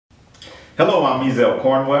Hello, I'm Ezell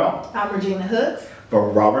Cornwell I'm Regina Hooks.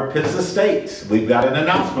 from Robert Pitts Estates. We've got an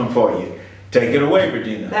announcement for you. Take it away,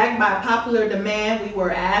 Regina. Backed by popular demand, we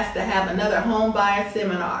were asked to have another home buyer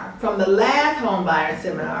seminar. From the last home buyer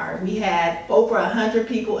seminar, we had over 100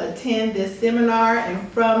 people attend this seminar, and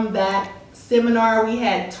from that seminar, we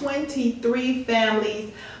had 23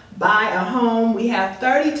 families buy a home. We have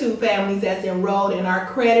 32 families that's enrolled in our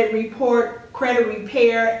credit repair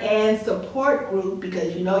and support group,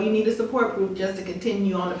 because you know you need a support group just to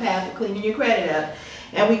continue on the path of cleaning your credit up.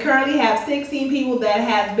 And we currently have 16 people that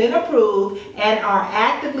have been approved and are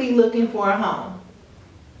actively looking for a home.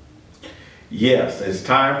 Yes, it's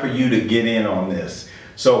time for you to get in on this.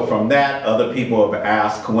 So from that, other people have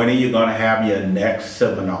asked, when are you going to have your next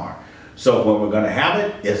seminar? So when we're going to have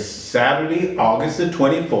it is Saturday, August the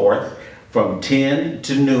 24th from 10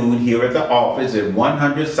 to noon here at the office at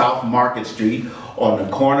 100 South Market Street on the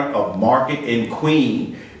corner of Market and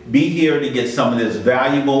Queen. Be here to get some of this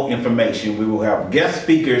valuable information. We will have guest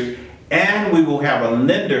speakers and we will have a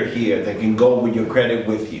lender here that can go over your credit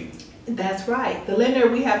with you. That's right. The lender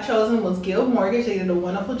we have chosen was Guild Mortgage. They did a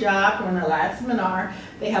wonderful job during our last seminar.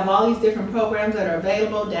 They have all these different programs that are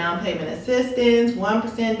available: down payment assistance,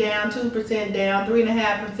 1% down, 2% down,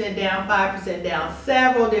 3.5% down, 5% down,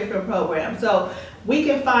 several different programs. So we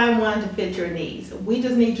can find one to fit your needs. We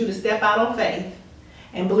just need you to step out on faith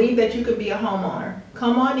and believe that you could be a homeowner.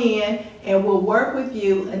 Come on in and we'll work with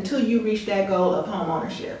you until you reach that goal of home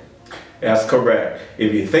ownership. That's correct.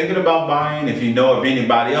 If you're thinking about buying, if you know of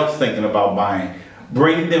anybody else thinking about buying,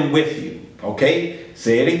 bring them with you, okay?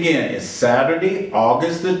 Say it again. It's Saturday,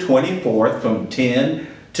 August the 24th from 10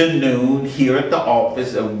 to noon here at the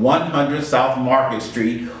office at 100 South Market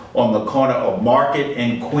Street on the corner of Market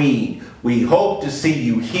and Queen. We hope to see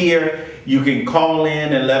you here. You can call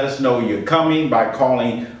in and let us know you're coming by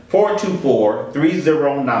calling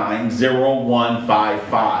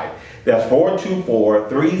 424-309-0155. That's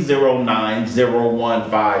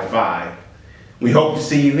 424-309-0155. We hope to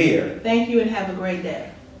see you here. Thank you and have a great day.